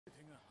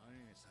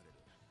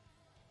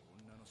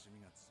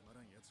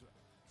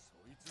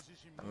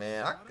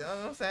Man, you know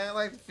what I'm saying? I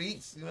like the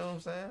feats, you know what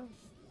I'm saying?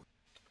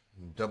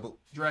 Double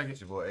Dragon.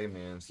 It's your boy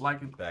AMENZ.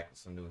 Like it. Back with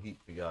some new heat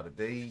for y'all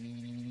today.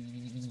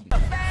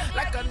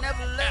 Like I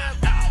never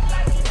left.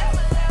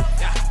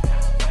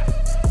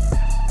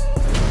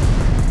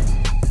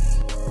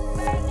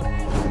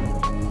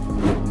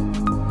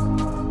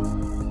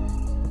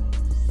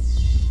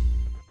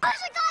 Push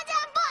the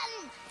goddamn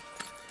button!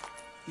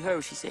 You heard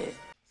what she said. Let's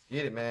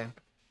get it, man.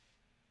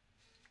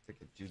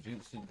 Take a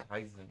Jujutsu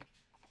Kaisen.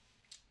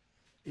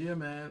 Yeah,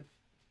 man.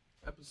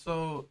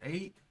 Episode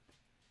 8.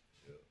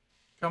 Yeah.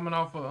 Coming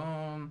off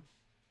a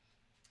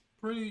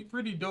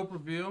pretty dope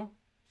reveal.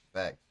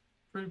 Facts.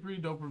 Pretty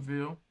dope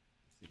reveal.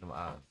 See them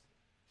eyes.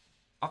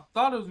 I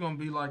thought it was gonna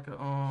be like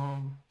a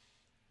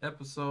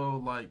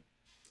episode like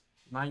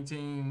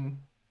 19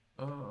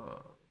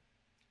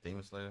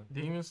 Demon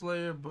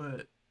Slayer,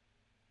 but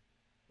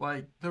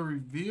like the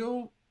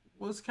reveal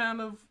was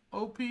kind of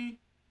OP,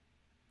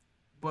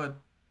 but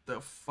the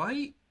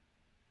fight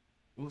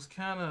was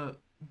kind of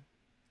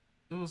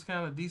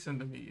decent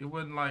to me. It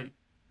wasn't like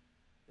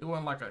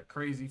a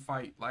crazy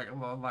fight, like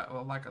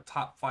a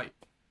top fight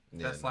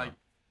that's like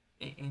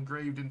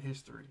engraved in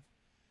history.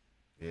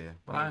 Yeah.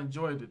 But I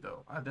enjoyed it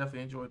though. I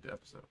definitely enjoyed the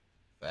episode.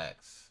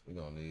 Facts. We're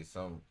gonna need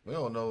some. We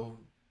don't know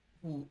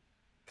who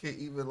can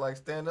even like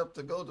stand up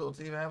to Gojo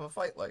to even have a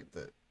fight like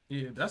that.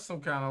 Yeah, that's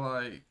some kind of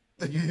like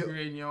you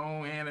creating your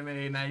own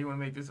anime. Now you want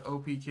to make this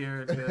OP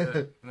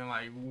character, and then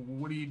like,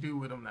 what do you do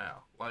with him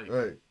now? Like,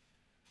 right.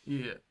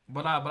 Yeah,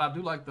 but I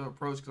do like the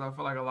approach because I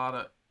feel like a lot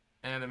of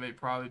anime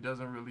probably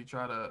doesn't really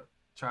try to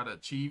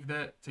achieve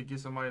that to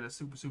get somebody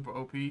that's super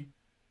OP. You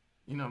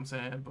know what I'm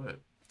saying? But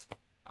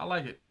I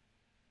like it.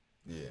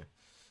 Yeah.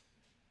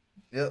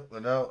 Yep.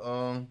 But now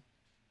I'm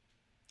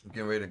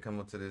getting ready to come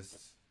up to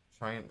this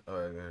tournament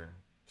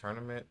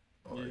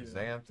or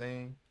exam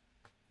thing.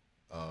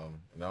 And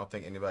I don't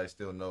think anybody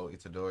still know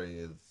Itadori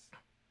is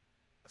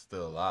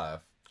still alive.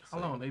 How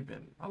long they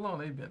been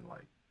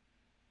like?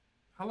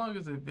 How long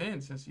has it been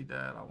since he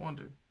died? I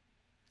wonder.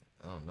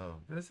 I don't know.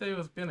 Did they say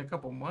it's been a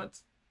couple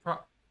months?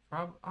 Probably.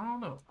 I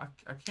don't know. I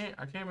can't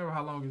remember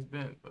how long it's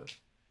been, but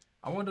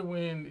I wonder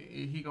when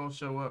he gonna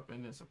show up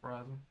and then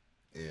surprise him.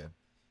 Yeah,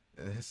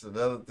 and it's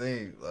another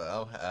thing.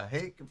 Like, I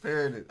hate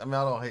comparing it. I mean,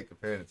 I don't hate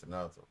comparing it to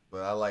Naruto,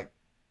 but I like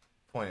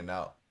pointing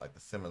out like the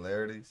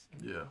similarities.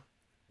 Yeah.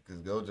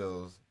 Because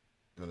Gojo's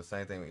doing the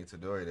same thing with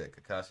Itadori that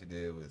Kakashi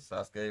did with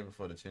Sasuke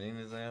before the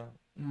Chunin exam.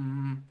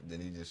 Mm-hmm.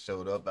 Then he just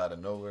showed up out of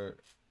nowhere.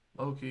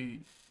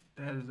 Okay,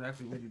 that is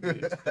exactly what he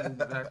did. That's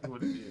exactly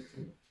what he did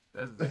too.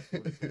 That's exactly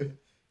what he did.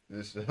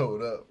 Just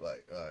showed up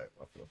like, all right,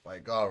 I'm gonna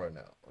fight God right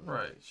now.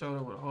 Right, showed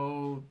up with a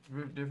whole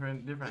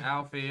different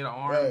outfit, an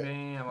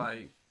armband,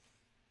 like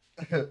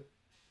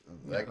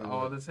exactly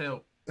all this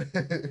help. But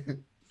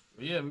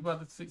yeah, we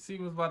about to see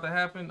what's about to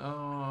happen.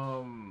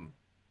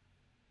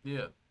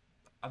 Yeah,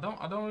 I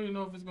don't really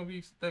know if it's gonna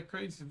be that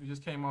crazy if we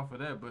just came off of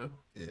that, but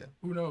yeah,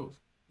 who knows?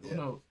 Who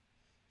knows?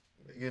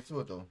 Get to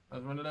it though.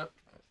 Let's run it up.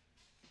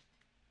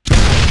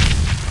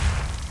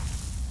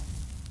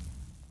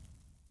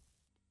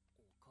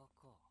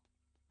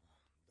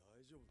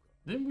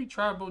 Didn't we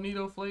try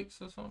Bonito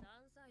Flakes or something?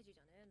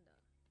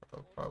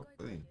 Oh,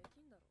 probably.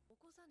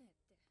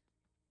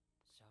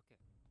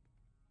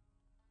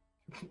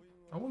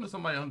 I wonder if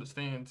somebody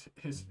understands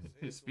his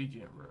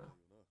speaking, bro.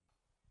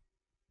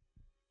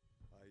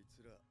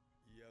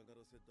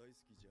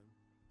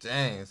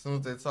 Dang, as soon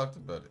as they talked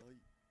about it.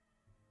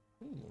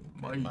 Ooh,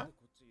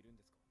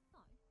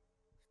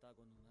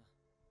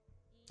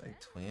 they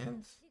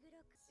twins?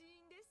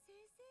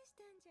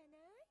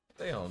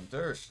 They on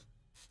dirt.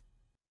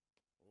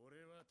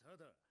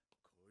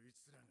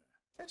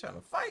 They're trying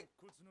to fight.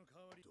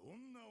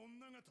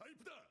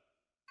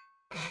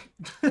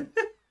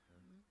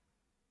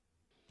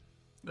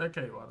 That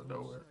came out of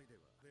nowhere.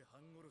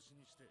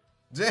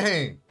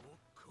 Dang.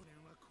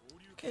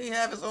 Can he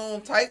have his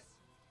own type?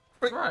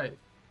 Right.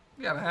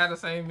 You gotta have the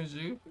same as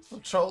you.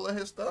 Controlling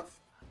his stuff.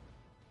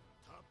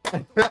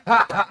 That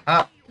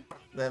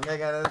man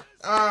got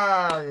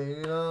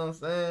you know what I'm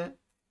saying?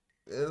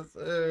 Yes,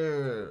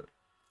 sir.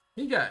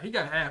 He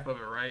got half of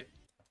it, right?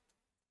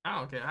 I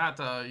don't care how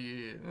tall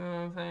you is. You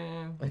know what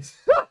I'm saying?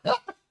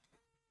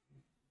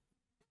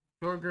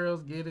 Short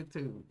girls get it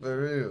too.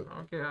 For real. I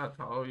don't care how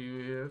tall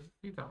you is.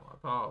 He talking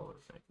about tall.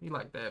 He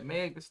like that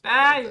Meg the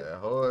Stallion. That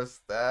horse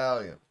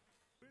stallion.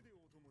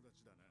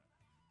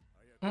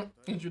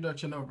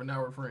 Introduction over.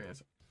 Now we're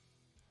friends.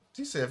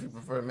 She said if you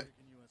prefer me.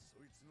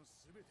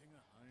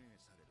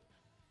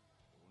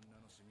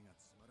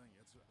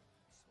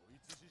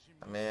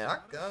 I mean, you know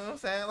what I'm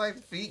saying? I like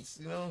the feats,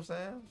 you know what I'm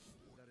saying?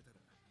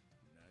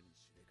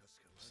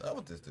 What's up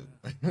with this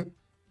dude?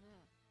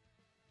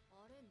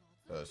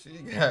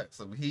 She got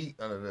some heat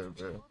under there,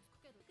 bro.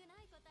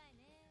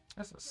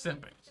 That's a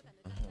simping.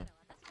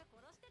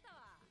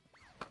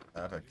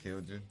 I'd have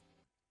killed you.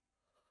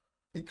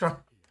 He cried.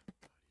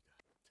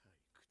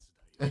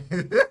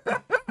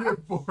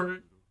 For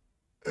it.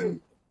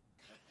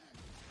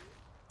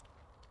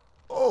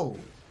 Oh. Whoa!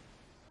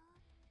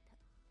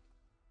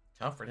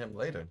 Comfort him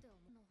later.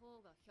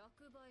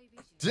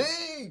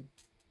 Dang!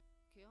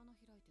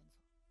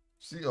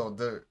 She on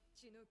dirt.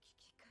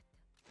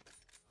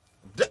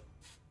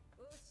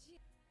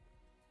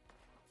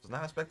 Was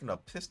not expecting a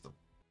pistol.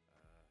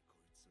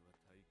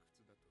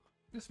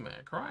 This man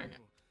crying.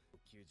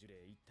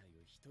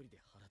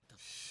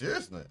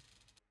 Shiznit.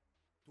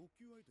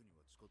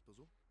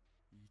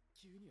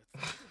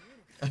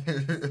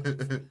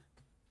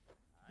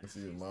 Is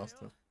he a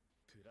monster?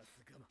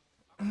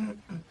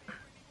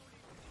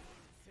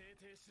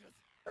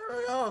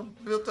 Y'all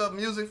built up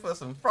music for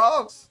some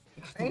frogs.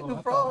 Ain't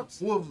no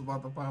frogs. Wolves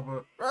about to pop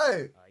up.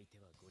 Right.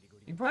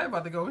 You probably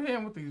about to go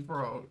ham with these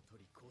frogs.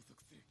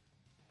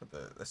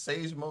 But the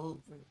sage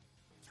mode.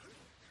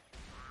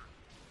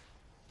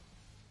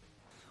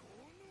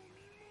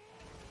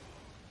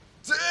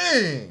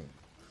 Dang!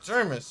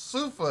 German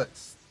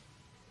suplex.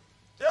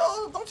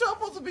 Yo, don't y'all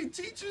supposed to be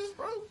teachers,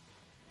 bro?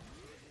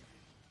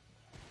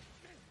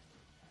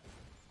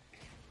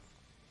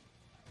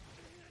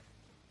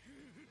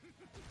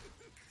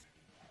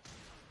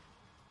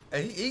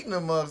 Hey, he eating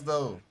them mugs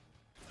though.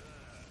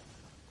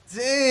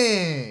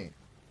 Dang!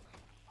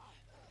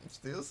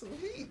 Still some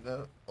heat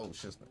now. Oh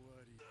shit.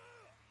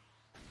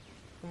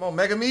 Come on,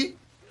 Mega Me.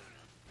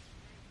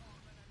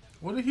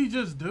 What did he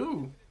just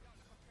do?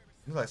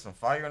 He's like some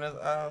fire in his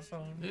eye or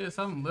something. Yeah,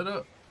 something lit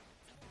up.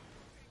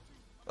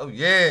 Oh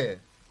yeah.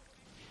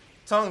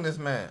 Tongue this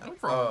man. I'm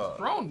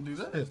thrown to do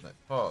that. Shiznit.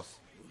 Pause.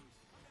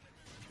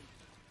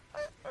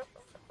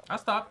 I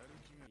stopped.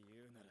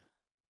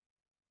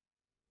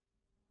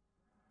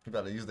 You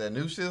gotta use that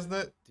new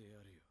shiznit.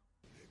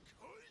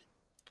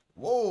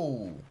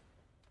 Whoa.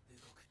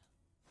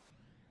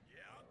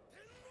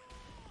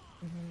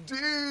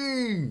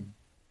 Dang.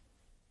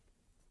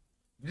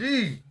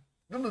 Gee.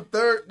 Them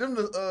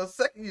the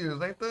second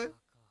years, ain't they?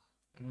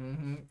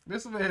 Mm-hmm.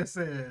 This man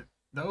said,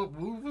 "Don't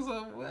move or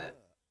something." What?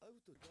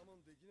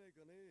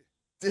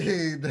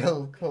 Dude, that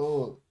was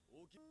cold.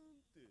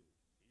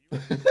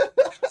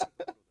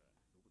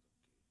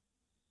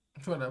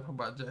 What up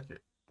about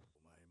jacket?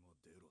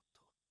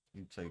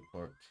 You take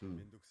part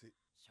 2.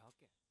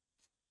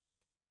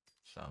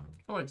 Shaman.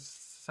 I feel like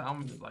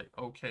Salmon is like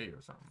okay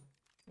or something.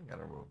 You got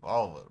a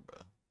revolver, bro.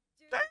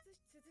 Dang.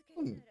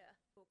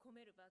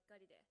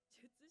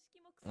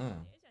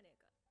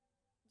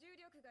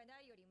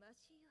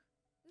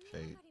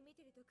 Shade.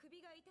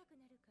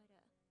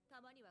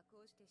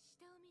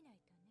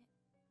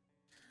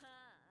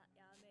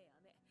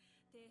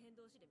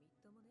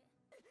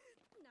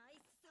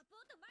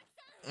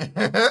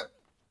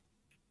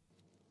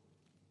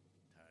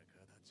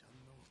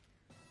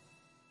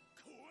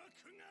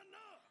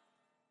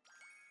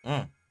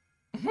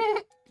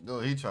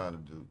 What he trying to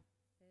do?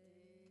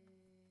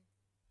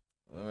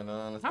 Women don't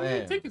understand. How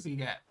many tickets he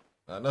got?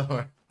 I know.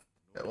 Right?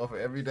 Got one for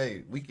every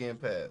day.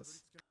 Weekend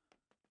pass.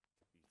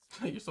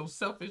 You're so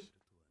selfish.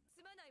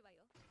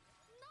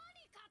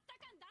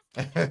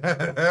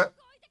 To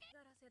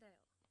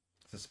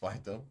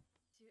spite them.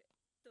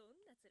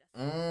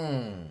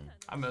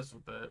 I mess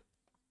with that.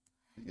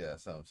 You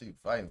got something. She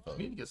fighting for You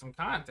need to get some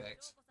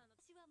contacts.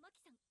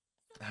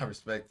 I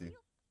respect you.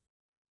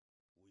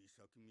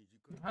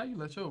 How you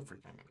let your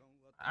freaking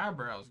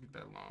eyebrows get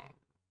that long?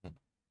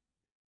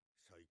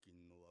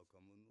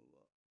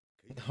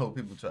 I hope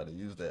people try to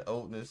use that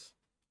oldness,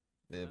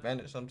 the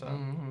advantage sometimes.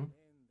 Mm-hmm.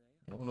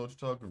 I don't know what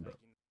you're talking about.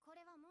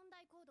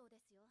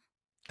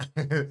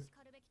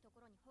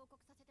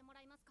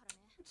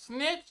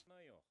 Snitch.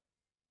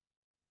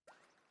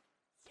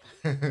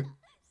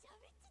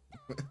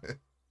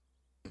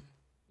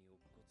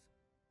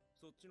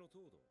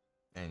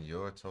 And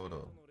your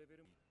total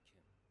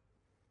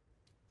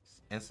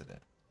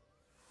incident.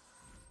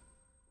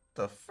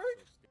 The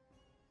frick?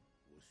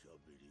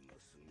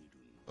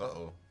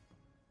 Uh-oh.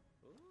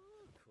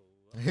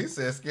 He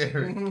said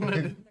scary.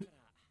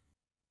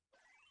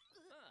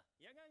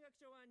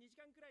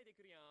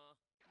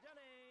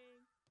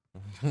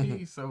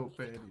 He's so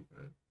petty,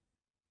 bro.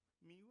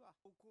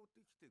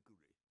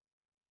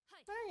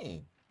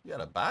 Dang, you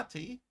got a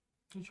body.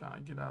 You trying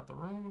to get out the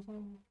room or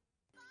something?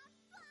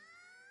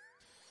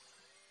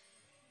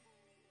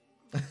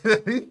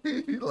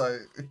 He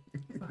like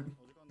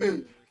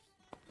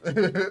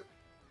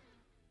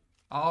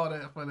All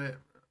that for that,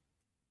 bro.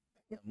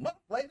 a month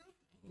later.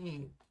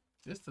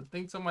 Just to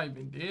think somebody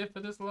been dead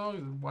for this long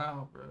is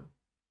wild, bro.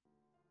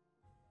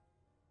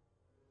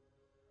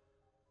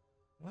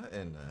 What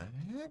in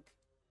the heck?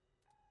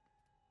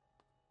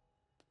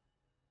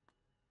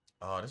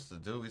 Oh, this is the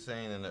dude we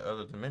seen in the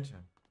other dimension.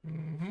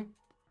 Mm-hmm.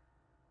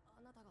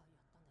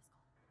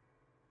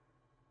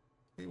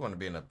 He want to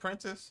be an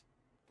apprentice?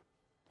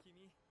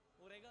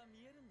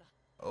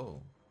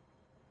 Oh.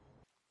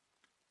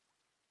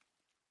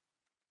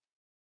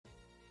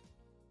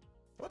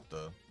 What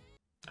the?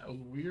 That was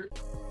weird.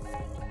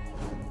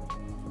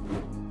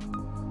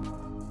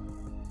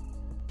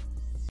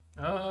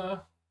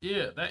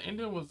 Yeah, that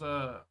ending was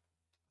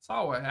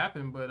saw what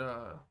happened, but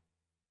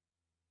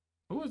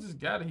who is this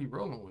guy that he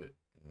rolling with?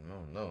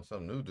 No,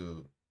 some new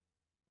dude.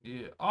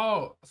 Yeah.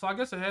 Oh, so I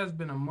guess it has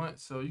been a month,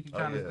 so you can Oh,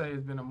 kind of yeah. say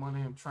it's been a month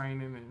of him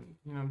training and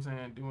you know what I'm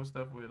saying, doing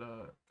stuff with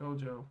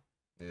Gojo.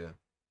 Yeah.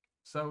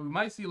 So we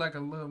might see like a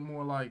little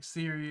more like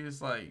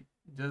serious, like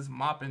just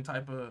mopping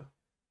type of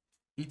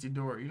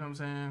Ichidori. You know what I'm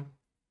saying?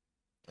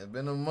 It's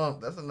been a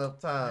month. That's enough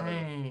time.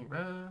 Dang,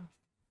 bro.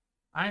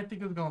 I didn't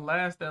think it was gonna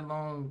last that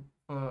long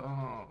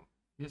for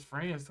his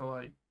friends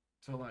to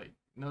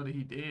know that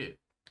he did.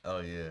 Oh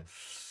yeah,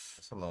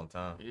 that's a long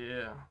time.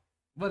 Yeah.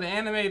 But the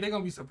anime, they're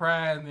gonna be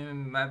surprised, and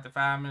then after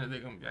 5 minutes,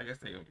 I guess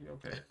they're gonna be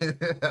okay.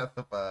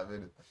 After 5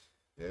 minutes,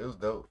 yeah, it was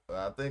dope.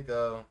 I think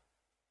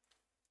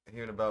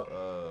hearing about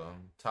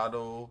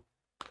Tado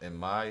and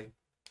Mai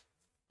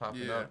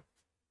popping Yeah. up,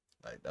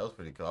 like that was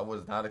pretty cool. I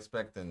was not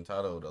expecting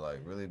Tado to like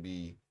really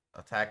be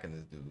attacking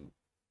this dude,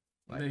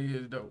 like, They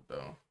is dope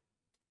though.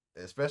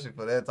 especially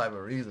for that type of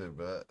reason,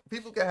 bro.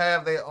 People can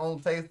have their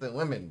own taste in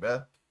women,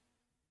 bro.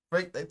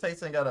 Freak, their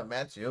taste ain't gotta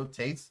match your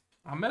taste.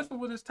 I'm messing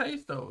with his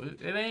taste though.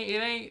 It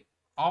ain't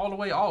all the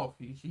way off.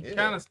 He Yeah.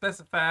 kind of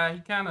specified.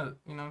 He kind of,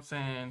 you know what I'm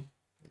saying,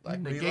 Like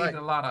what he negated like.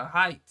 a lot of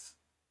heights.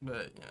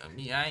 But you know,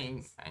 me, I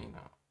ain't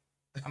know.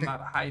 I'm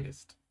not a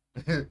heightist.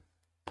 You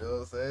know what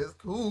I'm saying? It's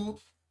cool.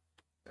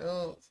 You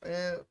know what I'm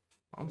saying?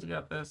 Once you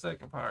got that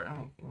second part,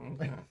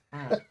 Man,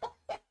 a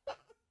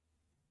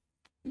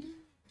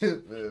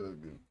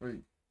good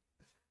freak.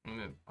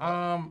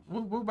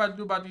 what about to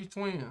do about these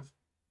twins?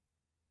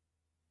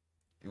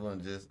 You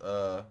want to just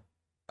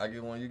I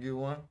get one, you get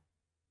one.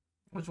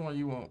 Which one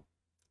you want?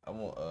 I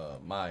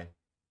want my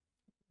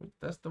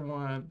That's the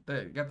one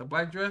that got the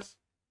black dress.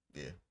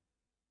 yeah.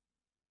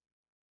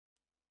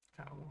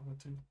 Kind of want her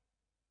too.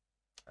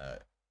 All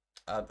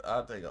right,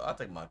 I'll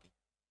take Maki.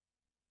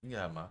 You can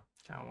have mine.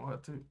 Kind of want her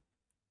too.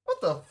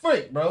 What the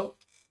freak, bro?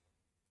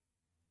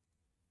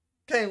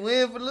 Can't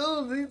win for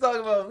losing. You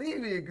talking about me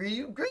being greedy?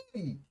 You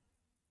greedy.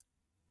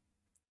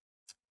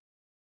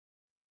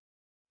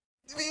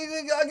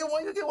 I get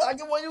one, you get one. I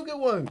get one, you get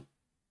one.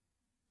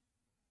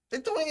 They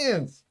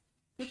twins.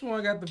 Which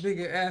one got the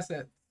bigger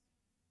asset?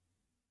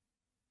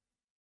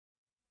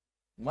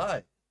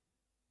 My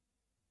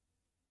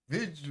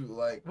visual,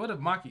 like What if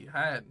Maki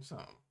hiding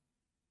something?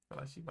 Feel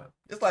like she about.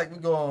 it's like we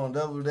go on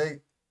double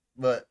date,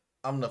 but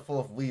I'm the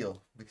fourth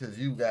wheel because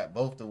you got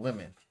both the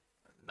women.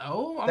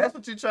 No, That's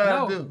what you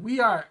trying to do. We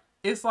are.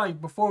 It's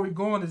like before we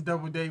go on this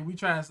double date, we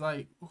trying to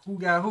like who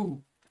got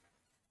who.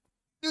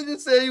 You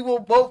just said you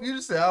want both. You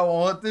just said I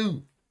want her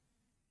too.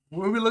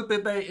 When we looked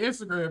at their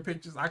Instagram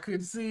pictures, I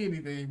couldn't see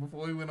anything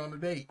before we went on the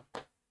date.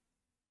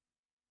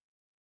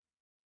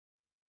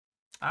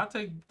 I'll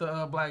take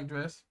the black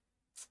dress.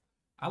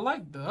 I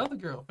like the other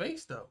girl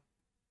face though.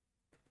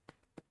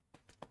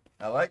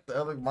 I like the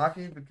other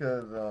Maki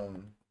because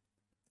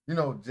you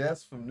know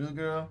Jess from New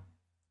Girl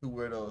who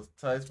wear those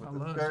tights with I the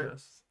love skirt.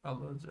 Jess. I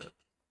love Jess.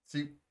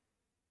 She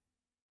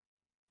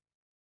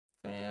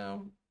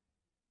Fam.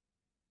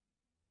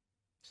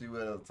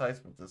 wear those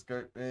tights with the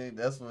skirt thing.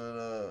 That's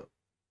what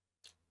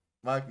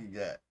Maki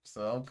got.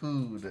 So I'm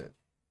cool with that.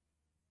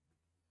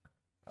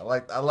 I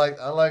like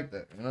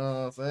that. You know what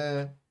I'm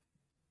saying?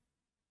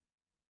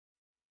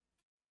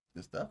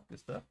 Good stuff. Good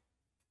stuff.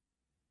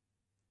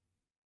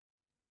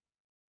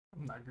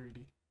 I'm not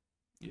greedy.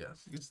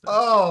 Yes, good stuff.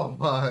 Oh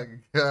my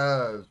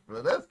gosh,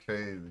 bro, that's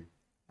crazy.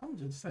 I'm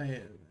just saying,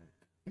 man.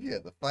 He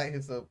had to fight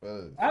himself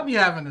first. I be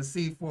having to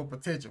see for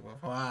potential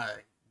before I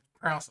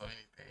pronounce on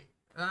anything.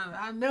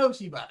 I know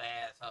she about to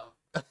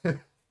ask her.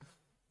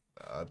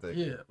 I think.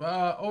 Yeah,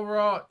 but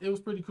overall, it was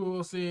pretty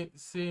cool seeing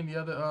the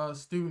other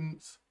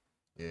students.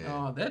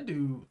 Yeah. That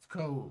dude's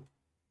cold.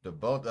 The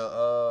boat.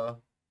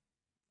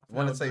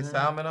 Want to say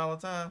salmon all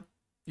the time.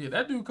 Yeah,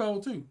 that dude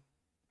cold too.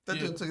 That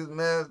Yeah. dude took his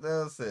mask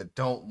down and said,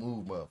 "Don't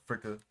move,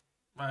 motherfucker."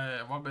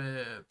 Man, my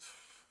bad.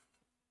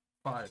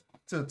 Fine.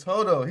 To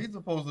Toto, he's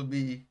supposed to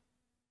be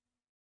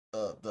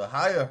the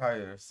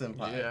higher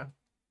senpai. Yeah.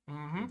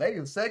 Mm-hmm. They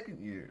in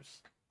second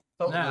years.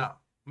 Toto, Now,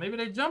 maybe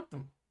they jumped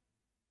him.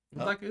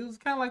 Huh? It was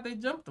kind of like they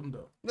jumped him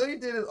though. no, he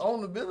did his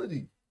own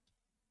ability.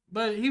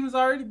 But he was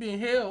already being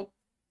held.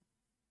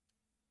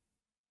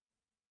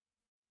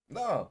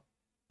 No,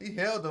 he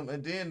held him,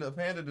 and then the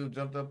panda dude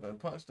jumped up and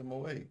punched him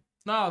away.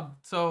 No,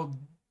 so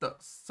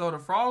the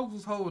frogs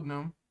was holding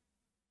him,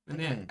 and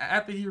then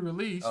after he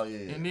released, Oh,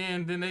 yeah. and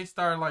then they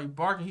started like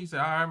barking. He said,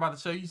 "All right, I'm about to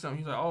show you something."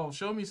 He's like, "Oh,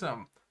 show me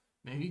something."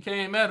 And he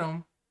came at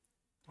him.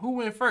 Who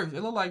went first?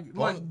 It looked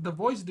like the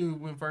voice dude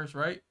went first,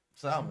 right?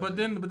 Salmon. But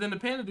then the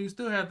panda dude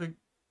still had to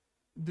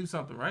do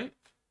something, right?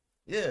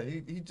 yeah,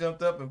 he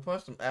jumped up and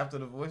punched him after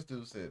the voice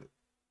dude said it.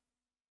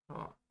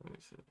 Oh, let me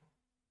see.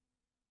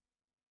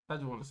 I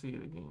just want to see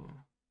it again.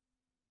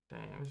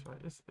 Damn, it's right.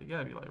 It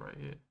gotta be like right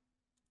here.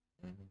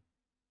 Mm-hmm.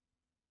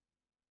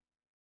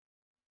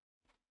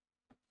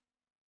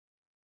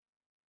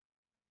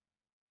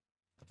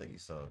 I think he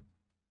saw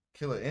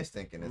killer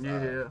instinct in his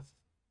eyes.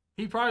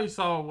 He probably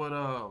saw what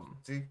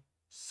See?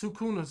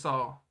 Sukuna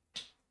saw.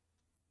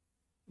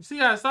 You see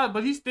how I saw it,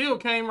 but he still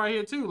came right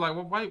here too. Like,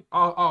 what? Wait,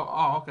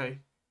 oh, okay.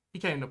 He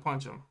came to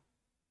punch him.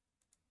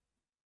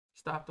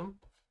 Stopped him.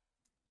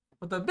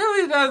 But the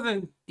ability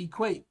doesn't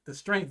equate the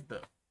strength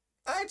though.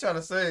 I ain't trying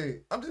to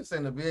say. I'm just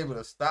saying to be able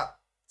to stop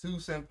 2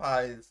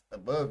 senpais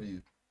above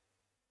you,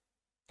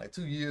 like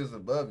 2 years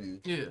above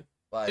you. Yeah.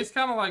 Like It's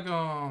kind of like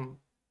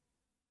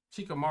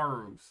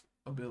Shikamaru's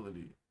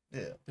ability.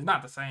 yeah, It's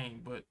not the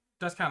same, but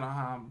that's kind of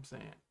how I'm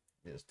saying.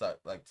 yeah.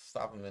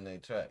 Stop them in their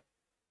track.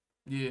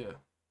 Yeah.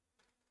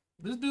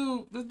 This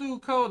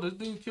dude cold. This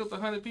dude killed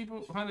 100 people.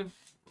 100.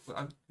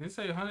 They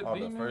say 100 All the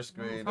demons. first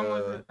grade, Something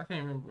like that. I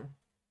can't remember.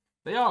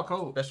 They all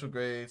cold. Special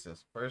grades,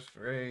 as first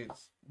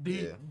grades.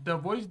 The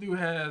voice dude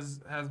has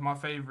my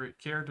favorite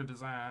character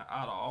design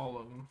out of all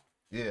of them.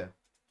 Yeah.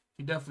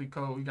 He definitely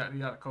cold. He got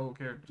a cold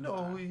character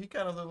design. No, he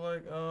kind of look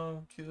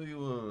like Kill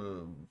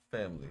You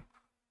Family.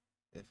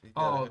 If he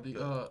Oh, got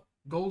the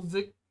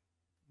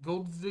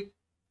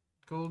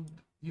Gold.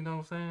 You know what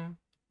I'm saying?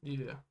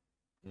 Yeah.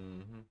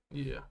 Mhm.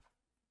 Yeah.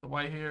 The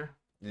white hair.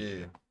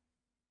 Yeah.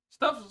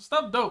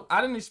 Stuff dope.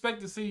 I didn't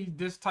expect to see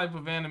this type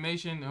of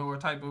animation or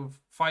type of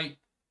fight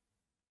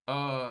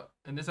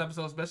in this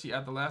episode, especially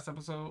at the last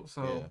episode.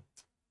 So Yeah.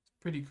 it's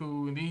pretty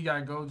cool. And then you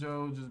got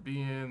Gojo just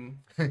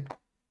being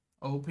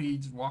OP,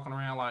 just walking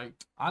around like,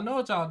 I know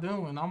what y'all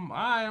doing. I'm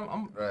Right.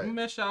 gonna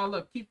mess y'all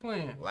up. Keep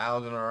playing.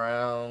 Lounging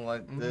around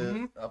like this,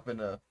 Mhm. up in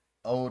the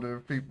older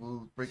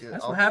people freaking.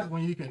 That's what happens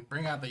when you can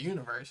bring out the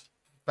universe.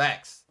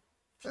 Facts.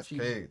 That's Cheap.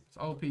 crazy. It's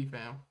OP,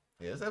 fam.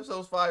 Yeah, this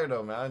episode's fire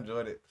though, man. I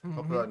enjoyed it.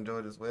 Hope Mhm. y'all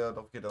enjoyed it as well.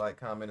 Don't forget to like,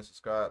 comment, and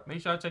subscribe.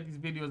 Make sure I check these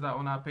videos out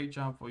on our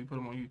Patreon before you put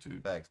them on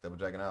YouTube. Facts. Double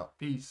Dragon out.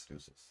 Peace.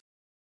 Deuces.